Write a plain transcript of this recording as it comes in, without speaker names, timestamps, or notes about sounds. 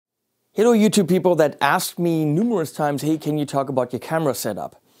Hello YouTube people that asked me numerous times, hey, can you talk about your camera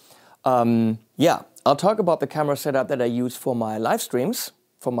setup? Yeah, I'll talk about the camera setup that I use for my live streams,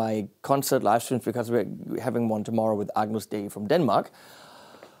 for my concert live streams, because we're having one tomorrow with Agnus Dei from Denmark.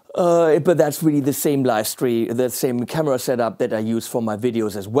 But that's really the same live stream, the same camera setup that I use for my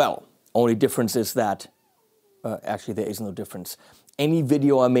videos as well. Only difference is that, actually there is no difference. Any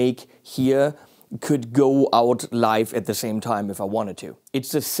video I make here could go out live at the same time if I wanted to. It's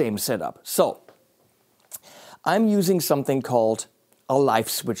the same setup. So, I'm using something called a live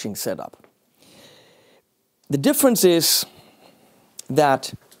switching setup. The difference is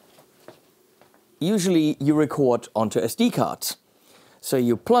that usually you record onto SD cards. So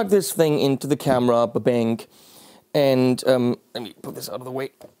you plug this thing into the camera, bank, and let me put this out of the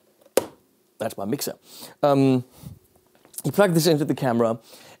way. That's my mixer. You plug this into the camera,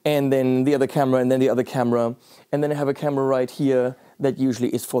 and then the other camera, and then the other camera, and then I have a camera right here that usually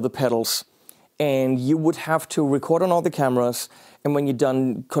is for the pedals. And you would have to record on all the cameras, and when you're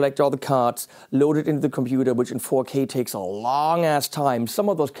done, collect all the cards, load it into the computer, which in 4K takes a long-ass time. Some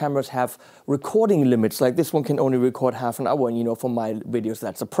of those cameras have recording limits, like this one can only record half an hour, and you know, for my videos,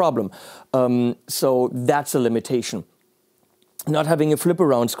 that's a problem. So that's a limitation. Not having a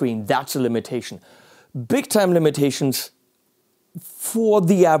flip-around screen, that's a limitation. Big-time limitations for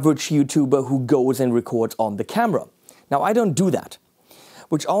the average YouTuber who goes and records on the camera. Now, I don't do that,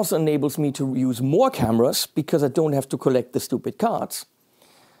 which also enables me to use more cameras because I don't have to collect the stupid cards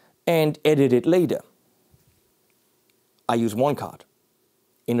and edit it later. I use one card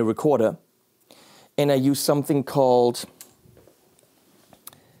in a recorder, and I use something called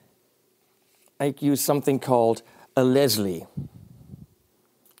a Leslie.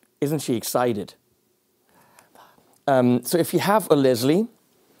 Isn't she excited? So if you have a Leslie,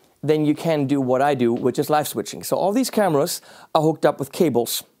 then you can do what I do, which is live switching. So all these cameras are hooked up with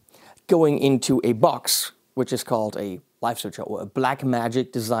cables going into a box, which is called a live switcher, or a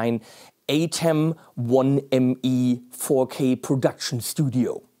Blackmagic Design ATEM 1ME 4K production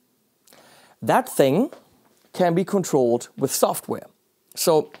studio. That thing can be controlled with software.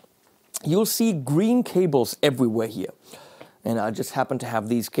 So you'll see green cables everywhere here. And I just happen to have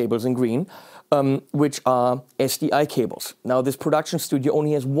these cables in green, which are SDI cables. Now, this production studio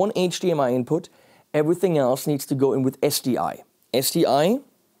only has one HDMI input. Everything else needs to go in with SDI. SDI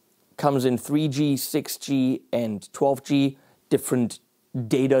comes in 3G, 6G, and 12G, different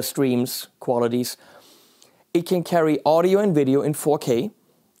data streams, qualities. It can carry audio and video in 4K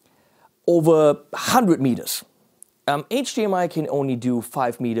over 100 meters. HDMI can only do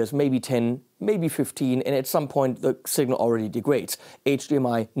 5 meters, maybe 10, maybe 15, and at some point the signal already degrades.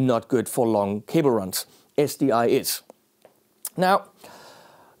 HDMI not good for long cable runs. SDI is. Now,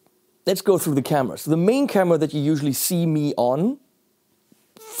 let's go through the cameras. The main camera that you usually see me on,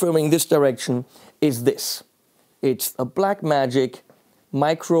 filming this direction, is this. It's a Blackmagic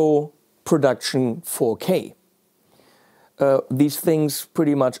Micro Production 4K. These things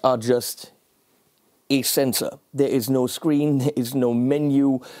pretty much are just a sensor. There is no screen, there is no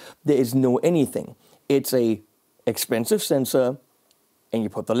menu, there is no anything. It's a expensive sensor, and you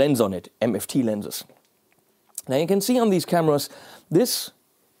put the lens on it, MFT lenses. Now you can see on these cameras,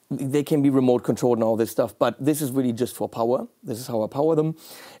 they can be remote controlled and all this stuff, but this is really just for power. This is how I power them.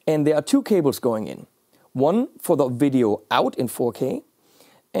 And there are two cables going in. One for the video out in 4K,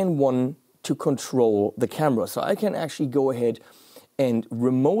 and one to control the camera. So I can actually go ahead and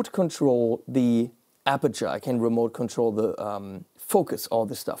remote control the aperture. I can remote control the focus, all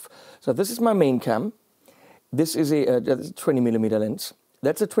this stuff. So this is my main cam. This is a 20mm lens.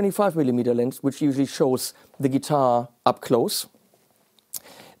 That's a 25mm lens, which usually shows the guitar up close.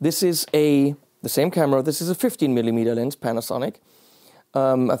 This is the same camera. This is a 15mm lens, Panasonic.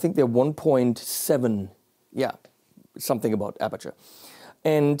 I think they're 1.7, yeah, something about aperture.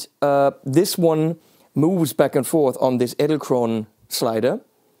 And this one moves back and forth on this Edelkrone slider.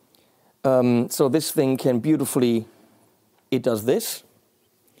 So this thing can beautifully, it does this,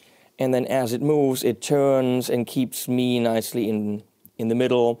 and then as it moves, it turns and keeps me nicely in the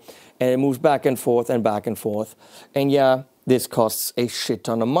middle, and it moves back and forth and back and forth. And yeah, this costs a shit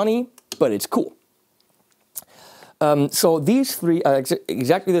ton of money, but it's cool. So these three are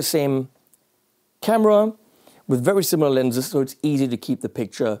exactly the same camera with very similar lenses, so it's easy to keep the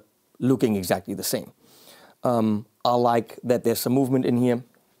picture looking exactly the same. I like that there's some movement in here.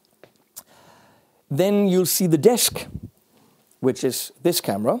 Then you'll see the desk, which is this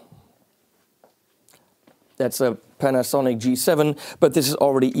camera. That's a Panasonic G7, but this is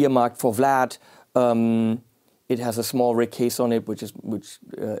already earmarked for Vlad. It has a small rig case on it, which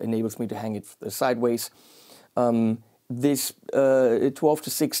enables me to hang it sideways. this 12 to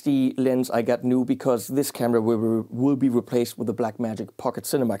 60 lens I got new because this camera will be replaced with the Blackmagic Pocket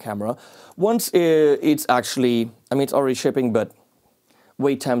Cinema camera. Once it's actually, I mean, it's already shipping, but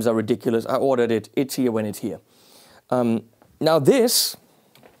wait times are ridiculous. I ordered it, it's here when it's here. Now this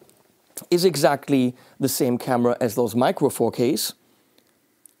is exactly the same camera as those micro 4Ks.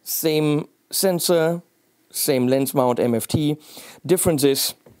 Same sensor, same lens mount MFT. Difference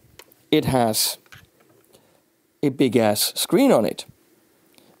is it has a big ass screen on it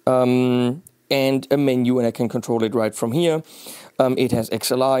and a menu, and I can control it right from here. It has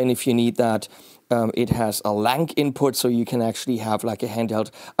XLR, and if you need that, it has a LANC input, so you can actually have like a handheld.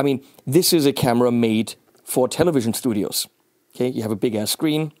 I mean, this is a camera made for television studios. Okay, you have a big ass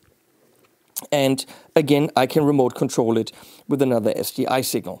screen, and again, I can remote control it with another SDI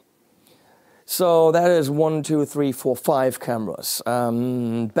signal. So that is 1, 2, 3, 4, 5 cameras.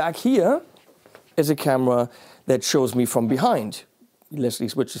 Back here is a camera that shows me from behind. Leslie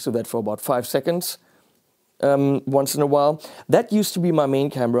switches to that for about 5 seconds once in a while. That used to be my main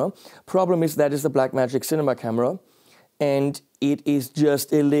camera. Problem is that is the Blackmagic Cinema camera, and it is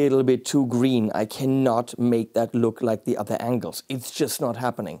just a little bit too green. I cannot make that look like the other angles. It's just not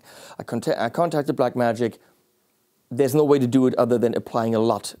happening. I contacted Blackmagic. There's no way to do it other than applying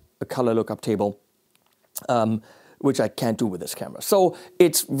a color lookup table, which I can't do with this camera. So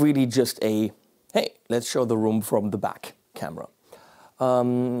it's really just a, hey, let's show the room from the back camera.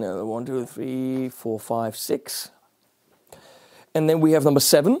 1, 2, 3, 4, 5, 6. And then we have number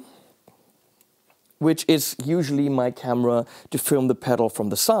 7, which is usually my camera to film the pedal from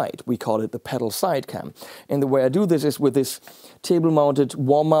the side. We call it the pedal side cam. And the way I do this is with this table-mounted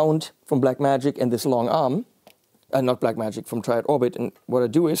wall mount from Blackmagic and this long arm. Not Blackmagic, from Triad Orbit. And what I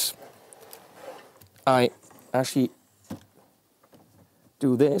do is I actually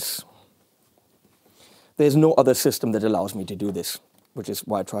do this. There's no other system that allows me to do this, which is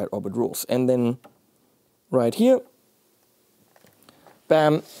why Triad Orbit rules. And then right here,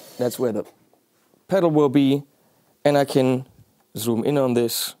 bam, that's where the pedal will be, and I can zoom in on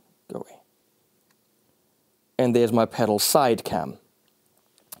this, go away. And there's my pedal side cam.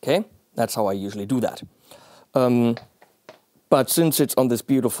 Okay, that's how I usually do that. But since it's on this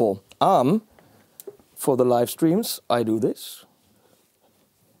beautiful arm for the live streams, I do this.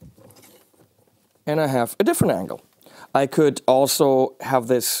 And I have a different angle. I could also have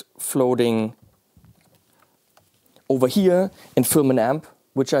this floating over here and film an amp,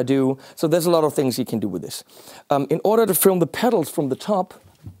 which I do. So there's a lot of things you can do with this. In order to film the pedals from the top,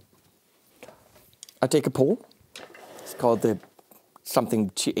 I take a pole. It's called the something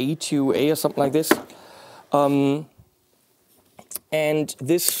A2A or something like this. And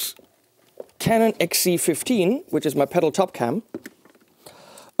this Canon XC15, which is my pedal top cam,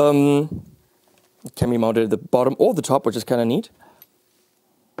 can be mounted at the bottom or the top, which is kind of neat.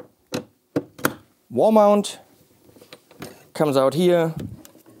 Wall mount comes out here.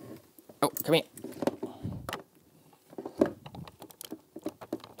 Oh, come here.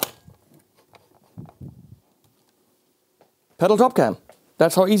 Pedal top cam.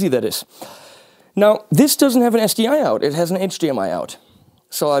 That's how easy that is. Now, this doesn't have an SDI out. It has an HDMI out.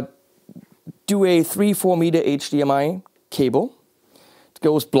 So I do a 3-4 meter HDMI cable. It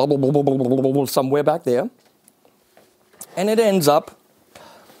goes blah, blah, blah, blah, blah, blah, blah, somewhere back there. And it ends up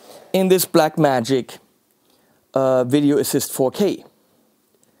in this Blackmagic Video Assist 4K.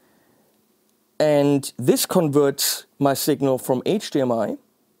 And this converts my signal from HDMI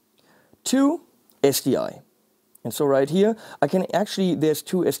to SDI. And so right here, I can actually, there's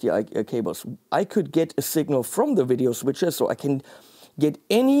 2 SDI cables. I could get a signal from the video switcher, so I can get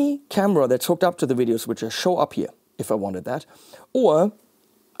any camera that's hooked up to the video switcher show up here, if I wanted that. Or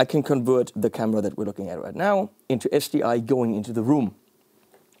I can convert the camera that we're looking at right now into SDI going into the room.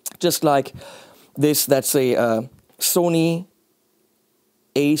 Just like this, that's a Sony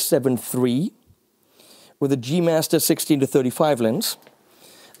A7 III with a G Master 16 to 35 lens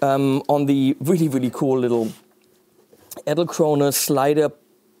on the really, really cool little Edelkrone Slider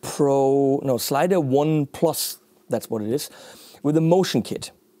Slider 1 Plus, that's what it is, with a motion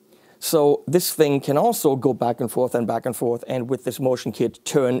kit. So this thing can also go back and forth, and with this motion kit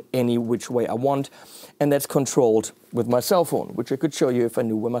turn any which way I want, and that's controlled with my cell phone, which I could show you if I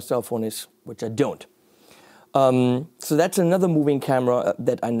knew where my cell phone is, which I don't. So that's another moving camera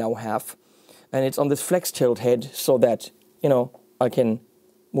that I now have, and it's on this flex tilt head so that, you know, I can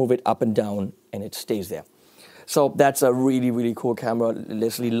move it up and down and it stays there. So that's a really, really cool camera.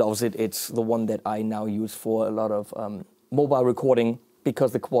 Leslie loves it. It's the one that I now use for a lot of mobile recording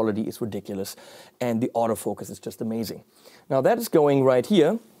because the quality is ridiculous and the autofocus is just amazing. Now that is going right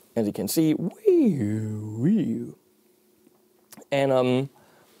here, as you can see. And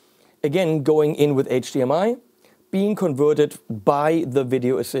again, going in with HDMI, being converted by the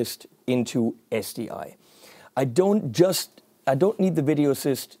video assist into SDI. I don't need the video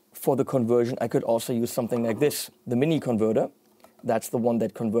assist for the conversion. I could also use something like this, the mini converter. That's the one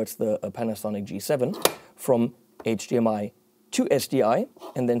that converts the Panasonic G7 from HDMI to SDI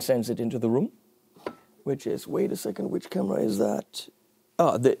and then sends it into the room, which is, wait a second, which camera is that?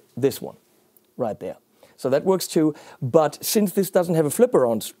 Oh, this one, right there. So that works too, but since this doesn't have a flipper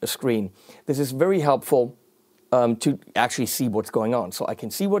on screen, this is very helpful to actually see what's going on. So I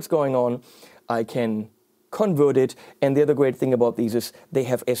can see what's going on, I can convert it, and the other great thing about these is they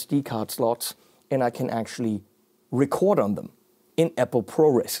have SD card slots, and I can actually record on them in Apple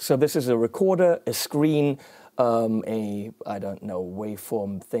ProRes. So this is a recorder, a screen, I don't know,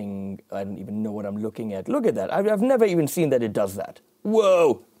 waveform thing. I don't even know what I'm looking at. Look at that. I've never even seen that it does that.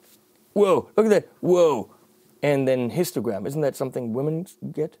 Whoa! Whoa! Look at that. Whoa! And then histogram. Isn't that something women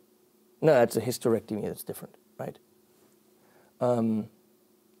get? No, that's a hysterectomy. That's different, right? Something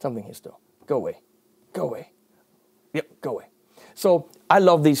histo. Go away. Go away. Yep, go away. So I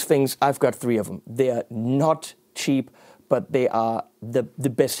love these things. I've got 3 of them. They are not cheap, but they are the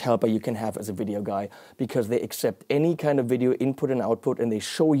best helper you can have as a video guy because they accept any kind of video input and output, and they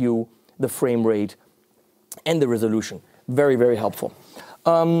show you the frame rate and the resolution. Very, very helpful.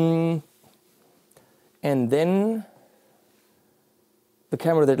 And then the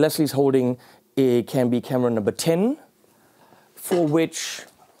camera that Leslie's holding, it can be camera number 10, for which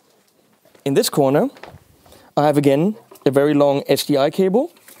in this corner I have again a very long SDI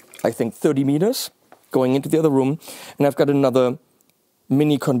cable, I think 30 meters, going into the other room, and I've got another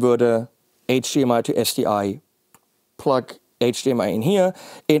mini converter, HDMI to SDI, plug HDMI in here.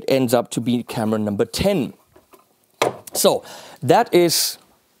 It ends up to be camera number 10. So that is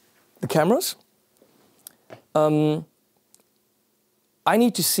the cameras. I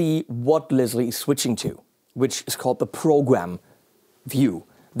need to see what Leslie is switching to, which is called the program view.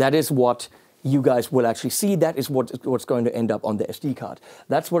 That is what you guys will actually see. That is what's going to end up on the SD card.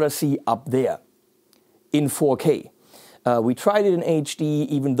 That's what I see up there in 4K. We tried it in HD,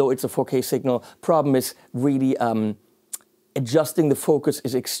 even though it's a 4K signal. Problem is really adjusting the focus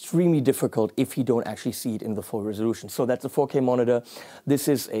is extremely difficult if you don't actually see it in the full resolution. So that's a 4K monitor. This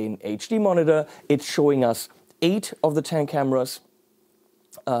is an HD monitor. It's showing us 8 of the 10 cameras.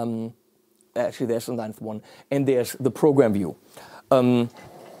 Actually, there's the 9th one. And there's the program view.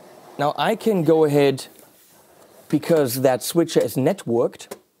 Now I can go ahead, because that switcher is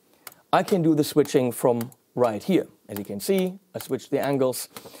networked, I can do the switching from right here. As you can see, I switch the angles.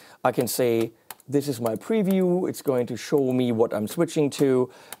 I can say, this is my preview. It's going to show me what I'm switching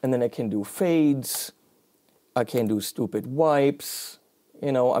to. And then I can do fades. I can do stupid wipes.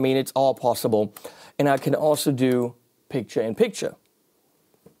 You know, I mean, it's all possible. And I can also do picture in picture,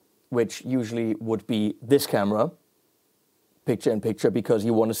 which usually would be this camera, picture in picture, because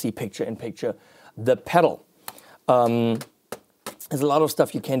you want to see picture in picture the pedal. There's a lot of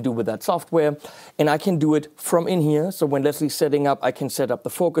stuff you can do with that software, and I can do it from in here. So when Leslie's setting up, I can set up the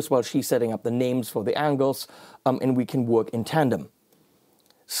focus while she's setting up the names for the angles, and we can work in tandem.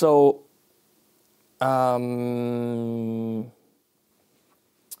 So,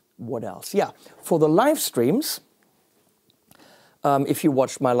 what else? Yeah, for the live streams, if you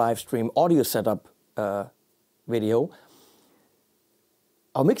watched my live stream audio setup video,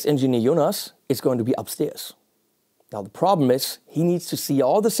 our mix engineer Jonas is going to be upstairs. Now the problem is he needs to see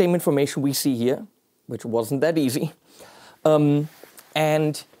all the same information we see here, which wasn't that easy.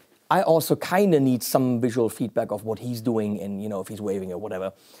 And I also kind of need some visual feedback of what he's doing and, you know, if he's waving or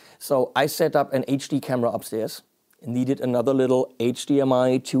whatever. So I set up an HD camera upstairs. Needed another little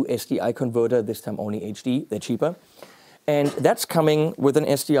HDMI to SDI converter, this time only HD, they're cheaper. And that's coming with an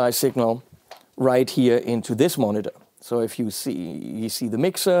SDI signal right here into this monitor. So if you see the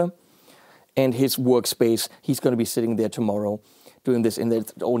mixer and his workspace, he's going to be sitting there tomorrow doing this, and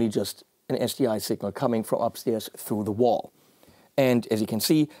there's only just an SDI signal coming from upstairs through the wall. And as you can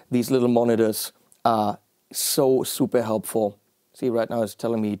see, these little monitors are so super helpful. See, right now it's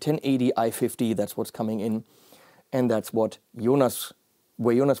telling me 1080 i50, that's what's coming in, and that's what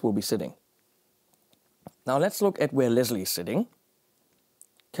where Jonas will be sitting. Now let's look at where Leslie is sitting,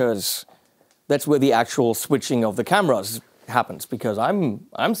 because that's where the actual switching of the cameras happens, because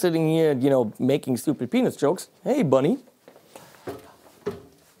I'm sitting here, you know, making stupid penis jokes. Hey, bunny.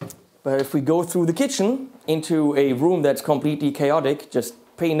 But if we go through the kitchen into a room that's completely chaotic, just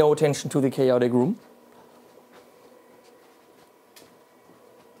pay no attention to the chaotic room.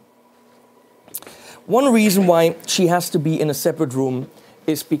 One reason why she has to be in a separate room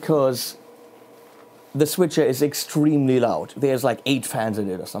is because the switcher is extremely loud. There's like 8 fans in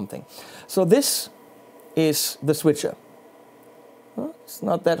it or something. So this is the switcher. It's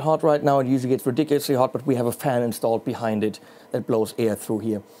not that hot right now. It usually gets ridiculously hot, but we have a fan installed behind it that blows air through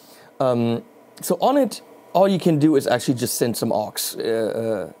here. So on it, all you can do is actually just send some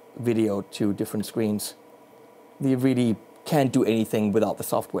aux video to different screens. You really can't do anything without the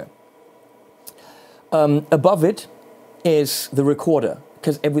software. Above it is the recorder,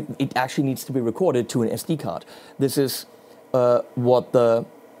 because it actually needs to be recorded to an SD card. This is what the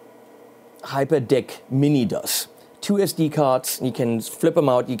HyperDeck Mini does. 2 SD cards, you can flip them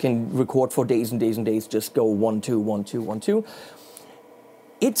out, you can record for days and days and days, just go 1, 2, 1, 2, 1, 2.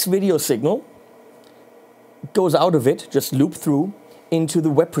 Its video signal goes out of it, just loop through, into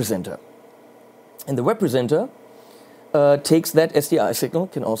the web presenter. And the web presenter takes that SDI signal,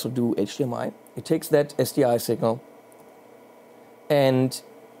 can also do HDMI, it takes that SDI signal and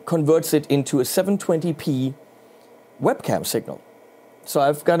converts it into a 720p webcam signal. So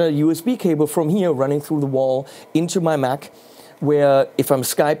I've got a USB cable from here running through the wall into my Mac, where if I'm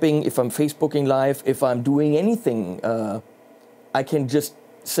Skyping, if I'm Facebooking live, if I'm doing anything, I can just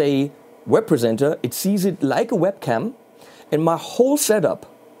say web presenter, it sees it like a webcam, and my whole setup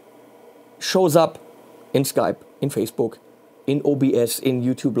shows up in Skype, in Facebook, in OBS, in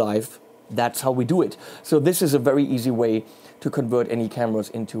YouTube Live. That's how we do it. So this is a very easy way to convert any cameras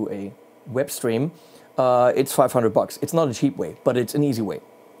into a web stream. It's $500. It's not a cheap way, but it's an easy way.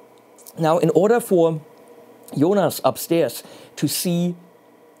 Now, in order for Jonas upstairs to see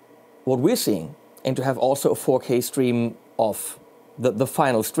what we're seeing and to have also a 4K stream of the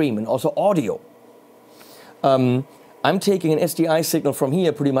final stream and also audio, I'm taking an SDI signal from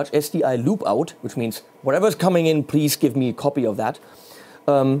here, pretty much SDI loop out, which means whatever's coming in, please give me a copy of that.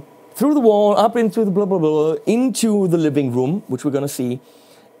 Through the wall, up into the blah, blah, blah, into the living room, which we're going to see.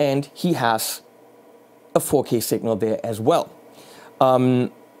 And he has a 4K signal there as well.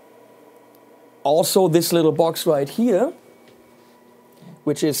 Also, this little box right here,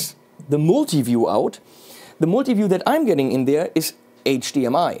 which is the multi-view out. The multi-view that I'm getting in there is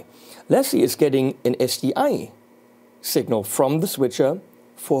HDMI. Leslie is getting an SDI signal from the switcher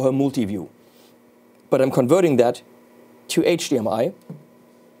for her multi-view. But I'm converting that to HDMI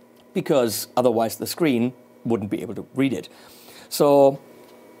because otherwise the screen wouldn't be able to read it. So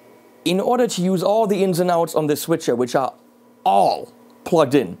in order to use all the ins and outs on this switcher, which are all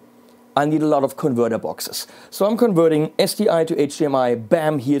plugged in, I need a lot of converter boxes. So I'm converting SDI to HDMI.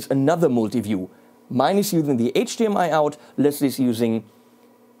 Bam, here's another multi-view. Mine is using the HDMI out, Leslie's using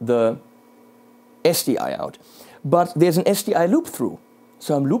the SDI out. But there's an SDI loop through.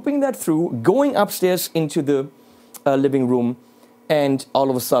 So I'm looping that through, going upstairs into the living room, and all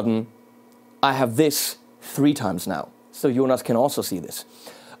of a sudden I have this 3 times now. So Jonas can also see this.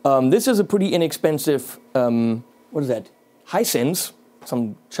 This is a pretty inexpensive, what is that? Hisense,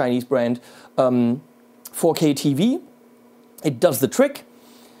 some Chinese brand, 4K TV. It does the trick.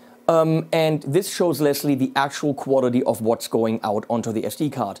 And this shows Leslie the actual quality of what's going out onto the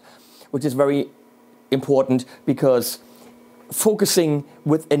SD card, which is very important because focusing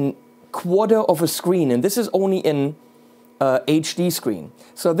with a quarter of a screen, and this is only an HD screen.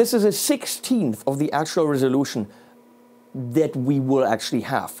 So this is a 16th of the actual resolution that we will actually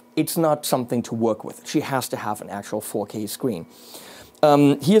have. It's not something to work with. She has to have an actual 4K screen.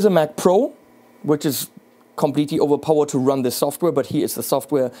 Here's a Mac Pro, which is completely overpowered to run this software, but here is the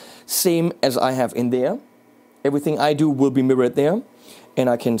software, same as I have in there. Everything I do will be mirrored there, and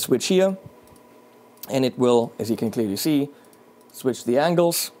I can switch here, and it will, as you can clearly see, switch the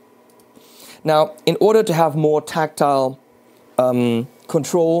angles. Now, in order to have more tactile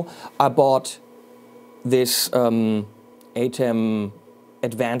control, I bought this ATEM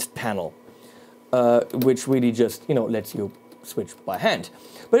advanced panel, which really just, lets you switch by hand.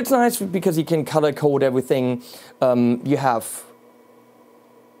 But it's nice because you can color code everything. You have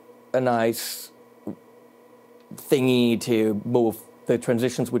a nice thingy to move the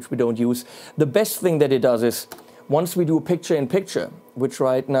transitions, which we don't use. The best thing that it does is, once we do a picture-in-picture, which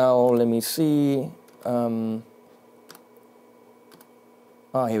right now, let me see. Here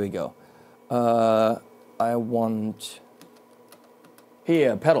we go. I want...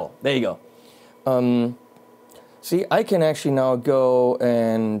 Here, pedal. There you go. See, I can actually now go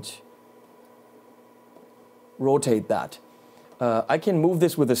and rotate that. I can move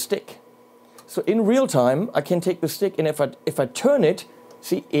this with a stick. So in real time, I can take the stick, and if I turn it,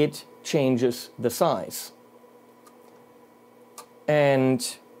 see, it changes the size.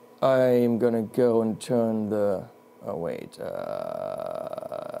 And I'm gonna go and turn the,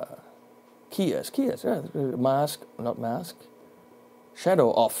 keys, mask, not mask,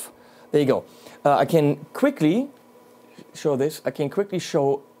 shadow off. There you go. I can quickly show this. I can quickly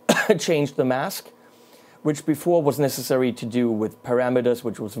change the mask, which before was necessary to do with parameters,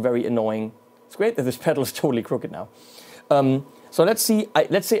 which was very annoying. It's great that this pedal is totally crooked now. So let's say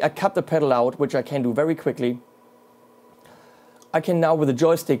I cut the pedal out, which I can do very quickly. I can now, with the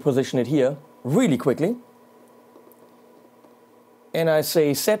joystick, position it here really quickly. And I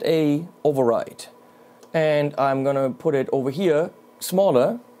say set a override. And I'm going to put it over here,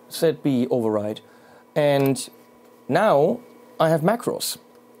 smaller, set B override. And now I have macros.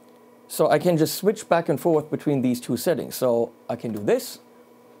 So I can just switch back and forth between these two settings. So I can do this.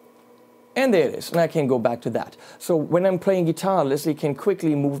 And there it is. And I can go back to that. So when I'm playing guitar, Leslie can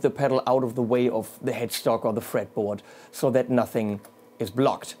quickly move the pedal out of the way of the headstock or the fretboard so that nothing is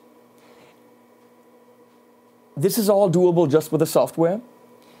blocked. This is all doable just with the software.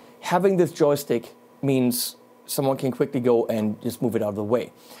 Having this joystick means someone can quickly go and just move it out of the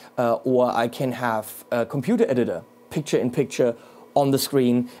way. Or I can have a computer editor, picture-in-picture, on the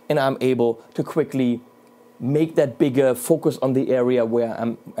screen, and I'm able to quickly make that bigger, focus on the area where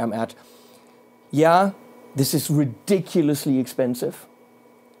I'm at. Yeah, this is ridiculously expensive,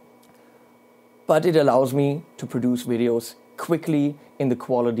 but it allows me to produce videos quickly in the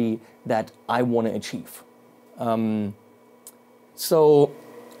quality that I want to achieve. So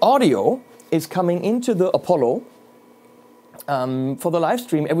audio is coming into the Apollo. For the live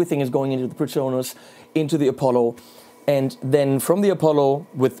stream, everything is going into the Personas, into the Apollo, and then from the Apollo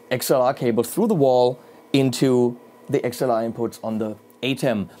with XLR cables through the wall into the XLR inputs on the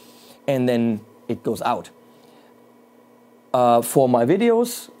ATEM, and then it goes out. For my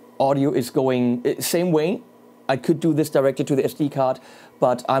videos, audio is going same way. I could do this directly to the SD card,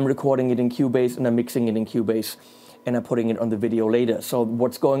 but I'm recording it in Cubase and I'm mixing it in Cubase and I'm putting it on the video later. So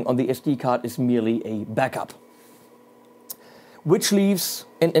what's going on the SD card is merely a backup. Which leaves,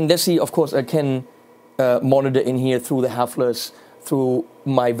 and let's see, of course, I can monitor in here through the Halfless, through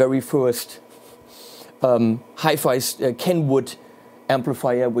my very first hi-fi Kenwood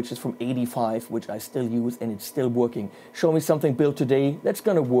amplifier, which is from '85, which I still use and it's still working. Show me something built today that's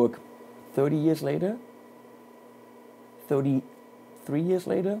gonna work 30 years later, 33 years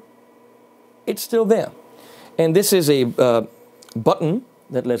later, it's still there. And this is a button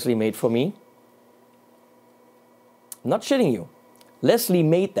that Leslie made for me. I'm not shitting you. Leslie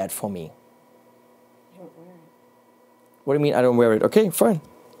made that for me. You don't wear it. What do you mean I don't wear it? Okay, fine.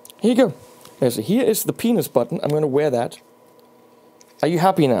 Here you go. Leslie, here is the penis button. I'm going to wear that. Are you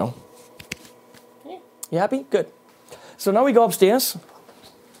happy now? Yeah. You happy? Good. So now we go upstairs.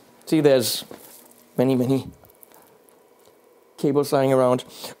 See, there's many cables lying around.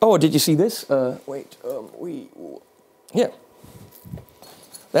 Oh, did you see this? Here.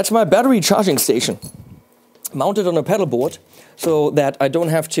 That's my battery charging station. Mounted on a pedal board so that I don't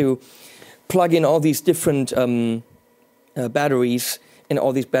have to plug in all these different batteries and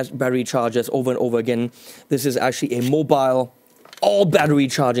all these battery chargers over and over again. This is actually a mobile, all battery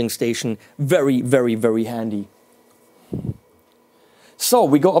charging station. Very, very, very handy. So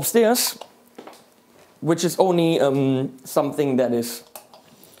we go upstairs, which is only something that is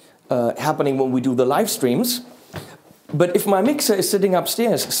happening when we do the live streams. But if my mixer is sitting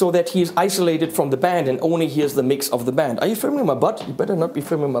upstairs so that he is isolated from the band and only hears the mix of the band. Are you filming my butt? You better not be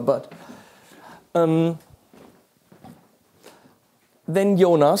filming my butt. Then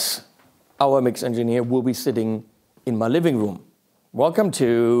Jonas, our mix engineer, will be sitting in my living room. Welcome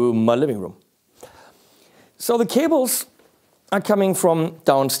to my living room. So the cables are coming from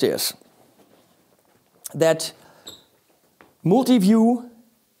downstairs. That multi-view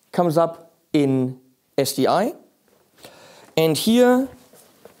comes up in SDI. And here,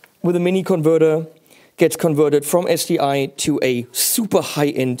 with a mini converter, gets converted from SDI to a super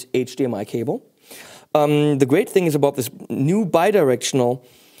high-end HDMI cable. The great thing is about this new bidirectional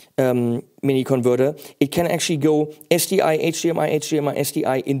mini converter, it can actually go SDI, HDMI, HDMI,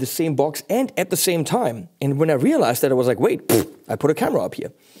 SDI in the same box and at the same time. And when I realized that, I was like, wait, I put a camera up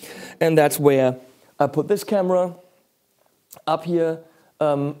here. And that's where I put this camera up here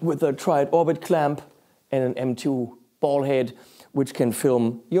with a Triad Orbit clamp and an M2 ball head, which can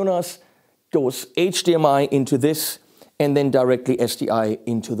film Jonas, goes HDMI into this, and then directly SDI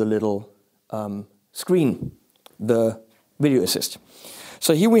into the little screen, the video assist.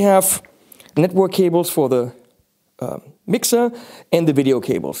 So here we have network cables for the mixer and the video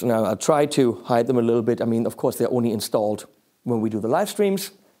cables. Now I'll try to hide them a little bit. I mean, of course, they're only installed when we do the live streams.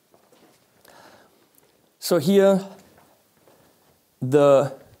 So here,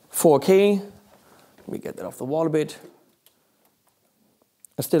 the 4K, let me get that off the wall a bit.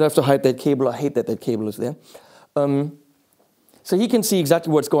 I still have to hide that cable. I hate that that cable is there. So he can see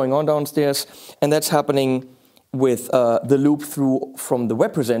exactly what's going on downstairs, and that's happening with the loop through from the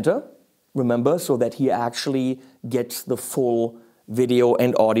web presenter, remember, so that he actually gets the full video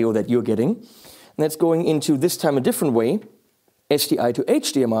and audio that you're getting. And that's going into, this time a different way, SDI to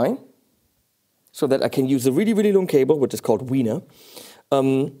HDMI, so that I can use a really, really long cable, which is called Wiener,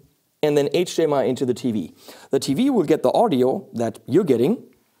 and then HDMI into the TV. The TV will get the audio that you're getting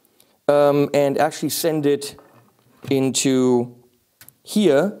and actually send it into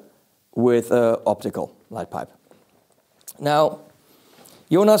here with an optical light pipe. Now,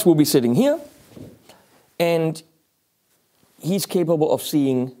 Jonas will be sitting here, and he's capable of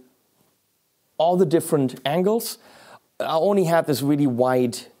seeing all the different angles. I only have this really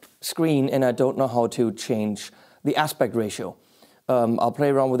wide screen, and I don't know how to change the aspect ratio. I'll play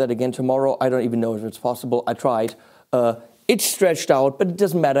around with that again tomorrow. I don't even know if it's possible. I tried. It's stretched out, but it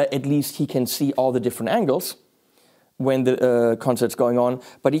doesn't matter. At least he can see all the different angles when the concert's going on.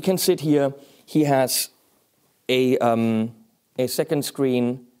 But he can sit here. He has a second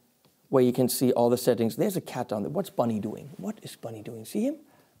screen where you can see all the settings. There's a cat down there. What's Bunny doing? What is Bunny doing? See him?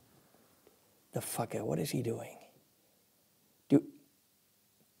 The fucker. What is he doing?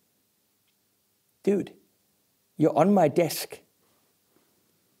 Dude, you're on my desk.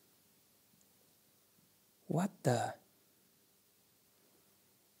 What the?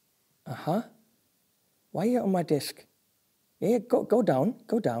 Uh-huh. Why are you on my desk? Yeah, go down.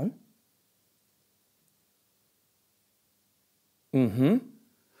 Go down. Mm-hmm.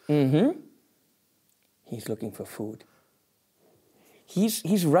 Mm-hmm. He's looking for food.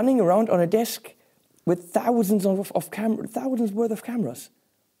 He's running around on a desk with thousands worth of cameras.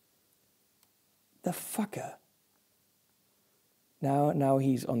 The fucker. Now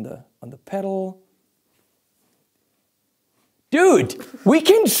he's on the pedal. Dude, we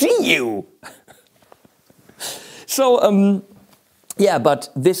can see you. So yeah, but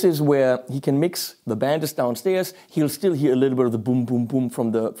this is where he can mix. The band is downstairs. He'll still hear a little bit of the boom, boom, boom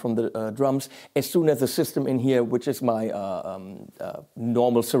from the drums. As soon as the system in here, which is my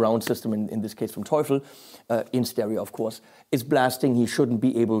normal surround system, in this case from Teufel, in stereo, of course, is blasting, he shouldn't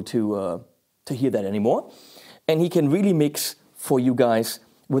be able to hear that anymore. And he can really mix for you guys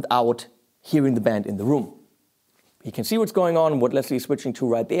without hearing the band in the room. He can see what's going on, what Leslie is switching to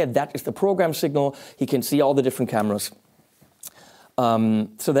right there. That is the program signal. He can see all the different cameras.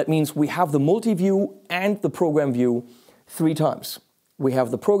 So that means we have the multi-view and the program view 3 times. We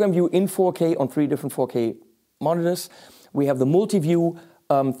have the program view in 4K on 3 different 4K monitors. We have the multi-view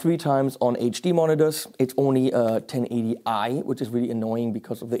 3 times on HD monitors. It's only 1080i, which is really annoying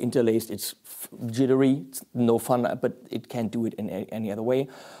because of the interlaced. It's jittery, it's no fun, but it can't do it in any other way.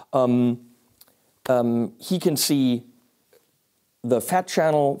 He can see the fat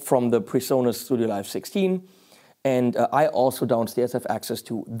channel from the PreSonus Studio Live 16. And I also downstairs have access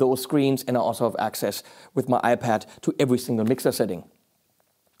to those screens, and I also have access with my iPad to every single mixer setting.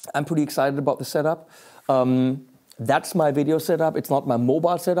 I'm pretty excited about the setup. That's my video setup. It's not my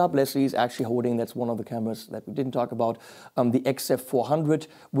mobile setup. Leslie is actually holding, that's one of the cameras that we didn't talk about, the XF400,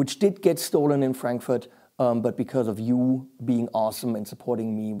 which did get stolen in Frankfurt, but because of you being awesome and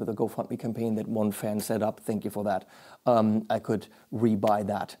supporting me with a GoFundMe campaign that one fan set up, thank you for that, I could rebuy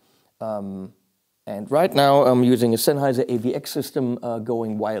that. And right now I'm using a Sennheiser AVX system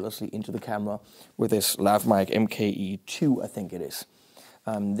going wirelessly into the camera with this lav mic MKE2, I think it is.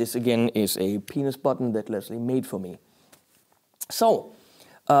 This again is a penis button that Leslie made for me. So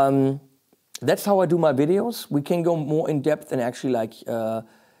that's how I do my videos. We can go more in depth and actually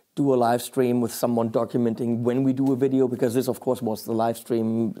do a live stream with someone documenting when we do a video, because this of course was the live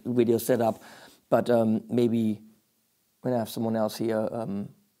stream video setup. But maybe when I have someone else here,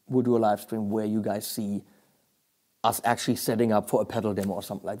 we'll do a live stream where you guys see us actually setting up for a pedal demo or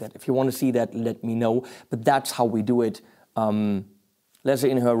something like that. If you want to see that, let me know. But that's how we do it.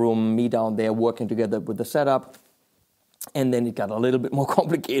 Leslie in her room, me down there working together with the setup. And then it got a little bit more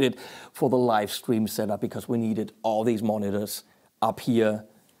complicated for the live stream setup because we needed all these monitors up here.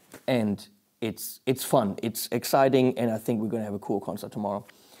 And it's fun, it's exciting, and I think we're going to have a cool concert tomorrow.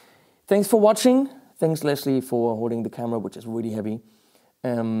 Thanks for watching. Thanks, Leslie, for holding the camera, which is really heavy.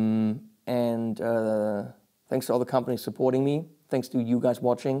 And thanks to all the companies supporting me. Thanks to you guys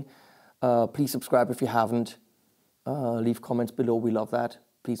watching. Please subscribe if you haven't. Leave comments below. We love that.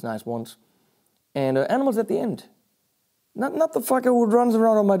 Please, nice ones. And animals at the end. Not the fucker who runs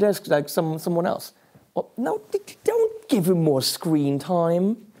around on my desk like someone else. Oh, no, don't give him more screen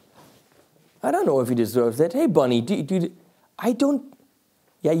time. I don't know if he deserves that. Hey, Bunny, I don't.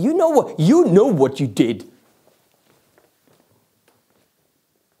 Yeah, you know what you did.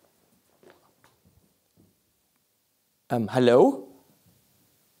 Hello?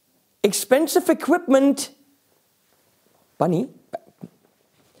 Expensive equipment. Bunny?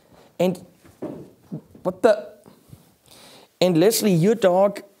 And what the? And Leslie, your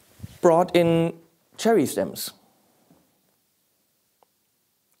dog brought in cherry stems.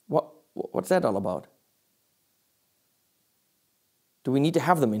 What's that all about? Do we need to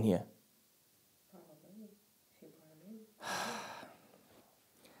have them in here? Probably. If you brought them in.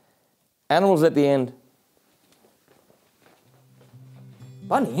 Animals at the end.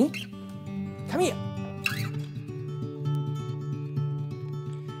 Bunny? Come here.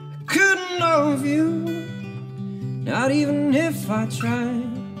 Couldn't love you, not even if I tried.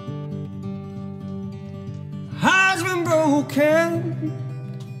 Heart's been broken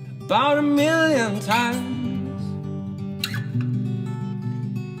about 1,000,000 times,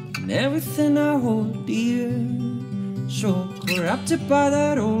 and everything I hold dear, so corrupted by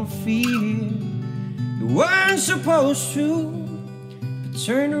that old fear. You weren't supposed to, but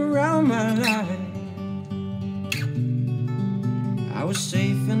turn around my life. I was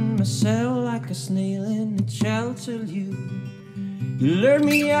safe in my cell like a snail in a shell till you lured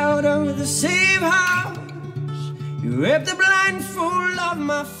me out of the safe house. You ripped the blindfold off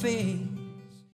my face.